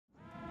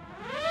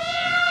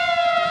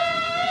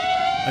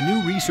A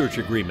new research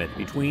agreement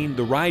between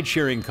the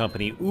ride-sharing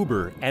company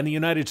Uber and the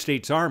United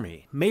States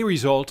Army may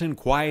result in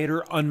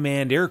quieter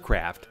unmanned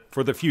aircraft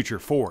for the future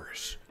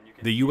force.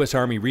 The U.S.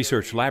 Army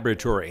Research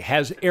Laboratory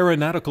has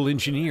aeronautical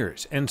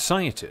engineers and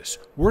scientists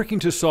working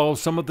to solve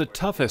some of the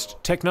toughest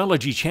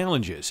technology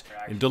challenges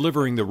in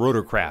delivering the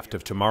rotorcraft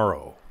of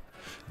tomorrow.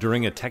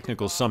 During a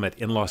technical summit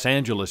in Los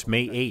Angeles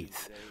May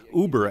 8th,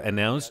 Uber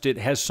announced it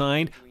has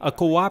signed a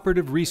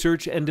cooperative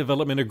research and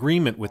development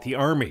agreement with the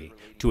Army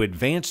to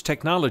advance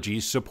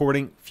technologies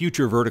supporting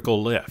future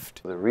vertical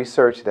lift. The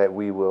research that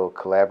we will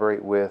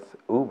collaborate with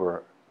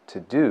Uber to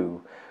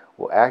do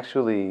will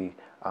actually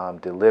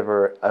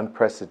deliver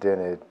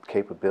unprecedented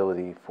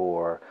capability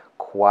for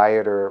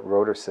quieter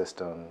rotor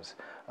systems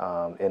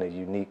in a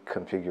unique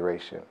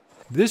configuration.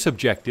 This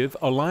objective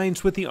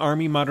aligns with the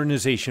Army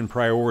modernization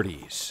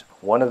priorities.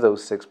 One of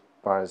those 6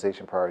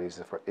 modernization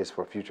priorities is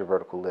for future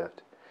vertical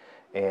lift.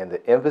 And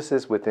the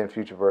emphasis within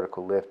future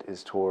vertical lift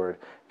is toward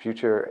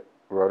future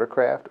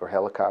rotorcraft or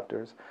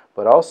helicopters,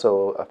 but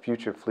also a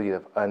future fleet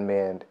of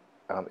unmanned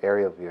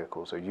aerial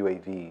vehicles or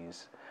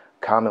UAVs,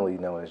 commonly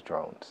known as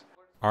drones.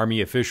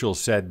 Army officials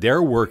said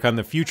their work on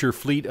the future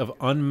fleet of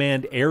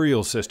unmanned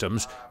aerial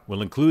systems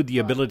will include the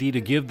ability to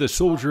give the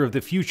soldier of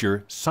the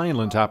future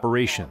silent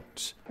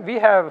operations. We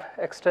have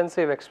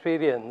extensive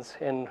experience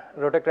in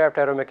rotorcraft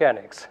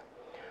aeromechanics.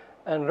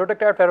 And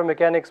rotorcraft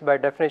aeromechanics, by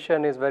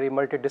definition, is a very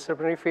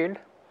multidisciplinary field.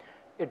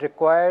 It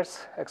requires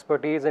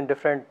expertise in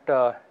different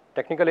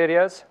technical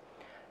areas,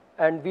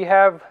 and we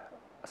have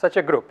such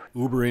a group.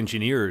 Uber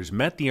engineers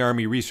met the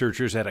Army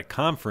researchers at a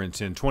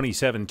conference in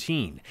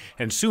 2017,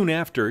 and soon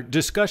after,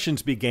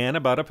 discussions began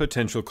about a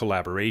potential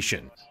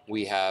collaboration.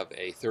 We have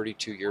a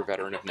 32-year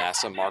veteran of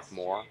NASA, Mark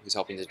Moore, who's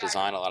helping to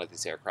design a lot of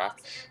these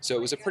aircraft. So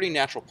it was a pretty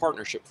natural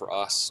partnership for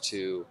us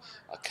to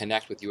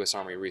connect with U.S.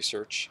 Army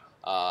research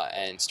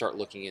and start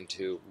looking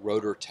into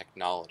rotor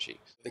technology.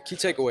 The key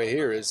takeaway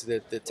here is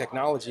that the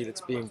technology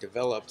that's being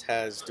developed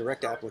has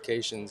direct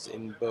applications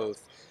in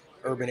both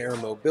urban air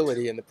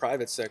mobility in the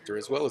private sector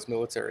as well as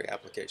military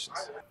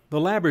applications. The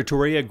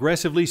laboratory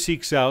aggressively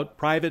seeks out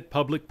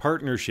private-public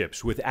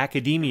partnerships with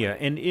academia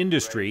and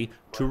industry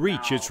to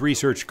reach its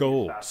research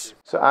goals.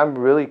 So I'm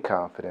really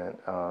confident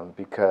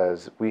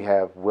because we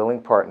have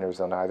willing partners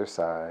on either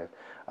side.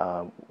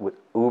 With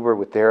Uber,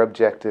 with their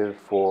objective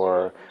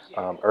for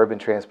urban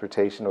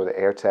transportation, or the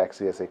air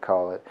taxi as they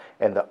call it,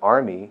 and the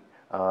Army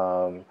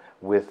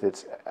with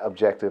its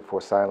objective for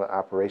silent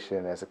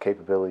operation as a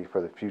capability for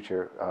the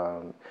future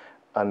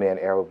unmanned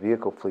aerial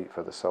vehicle fleet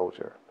for the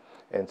soldier.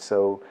 And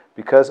so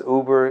because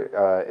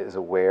Uber is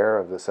aware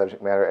of the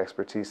subject matter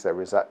expertise that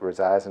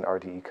resides in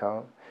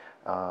RDECOM,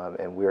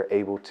 and we're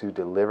able to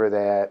deliver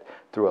that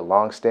through a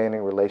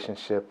long-standing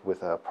relationship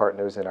with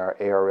partners in our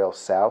ARL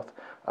South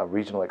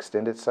regional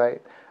extended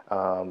site,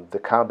 the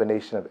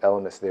combination of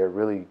elements there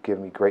really give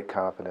me great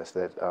confidence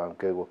that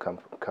good will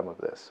come of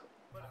this.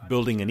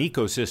 Building an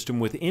ecosystem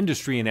with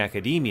industry and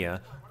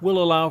academia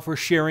will allow for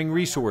sharing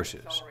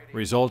resources,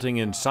 resulting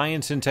in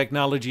science and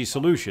technology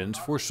solutions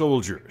for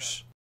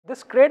soldiers.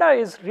 This CRADA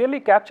is really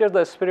captures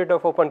the spirit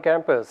of open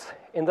campus.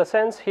 In the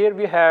sense, here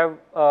we have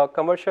a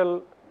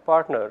commercial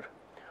partner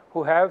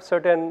who have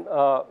certain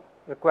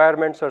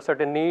requirements or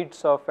certain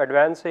needs of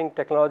advancing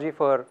technology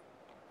for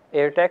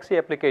air taxi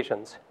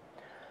applications.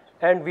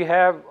 And we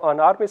have,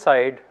 on Army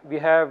side, we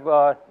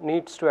have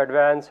needs to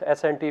advance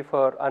S&T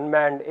for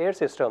unmanned air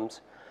systems.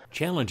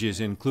 Challenges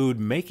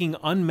include making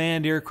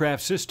unmanned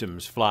aircraft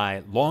systems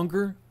fly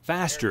longer,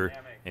 faster,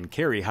 and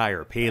carry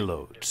higher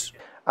payloads.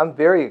 I'm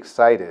very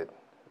excited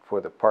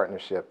for the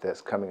partnership that's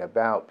coming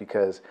about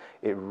because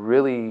it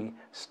really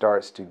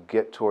starts to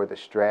get toward the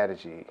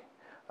strategy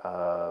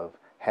of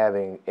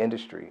having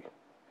industry,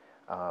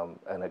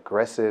 an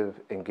aggressive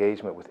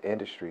engagement with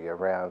industry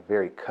around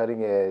very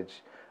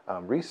cutting-edge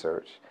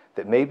research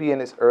that may be in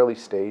its early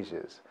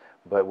stages,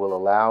 but will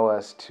allow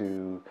us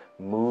to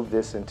move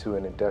this into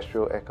an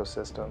industrial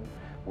ecosystem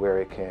where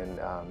it can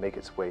make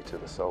its way to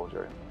the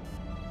soldier.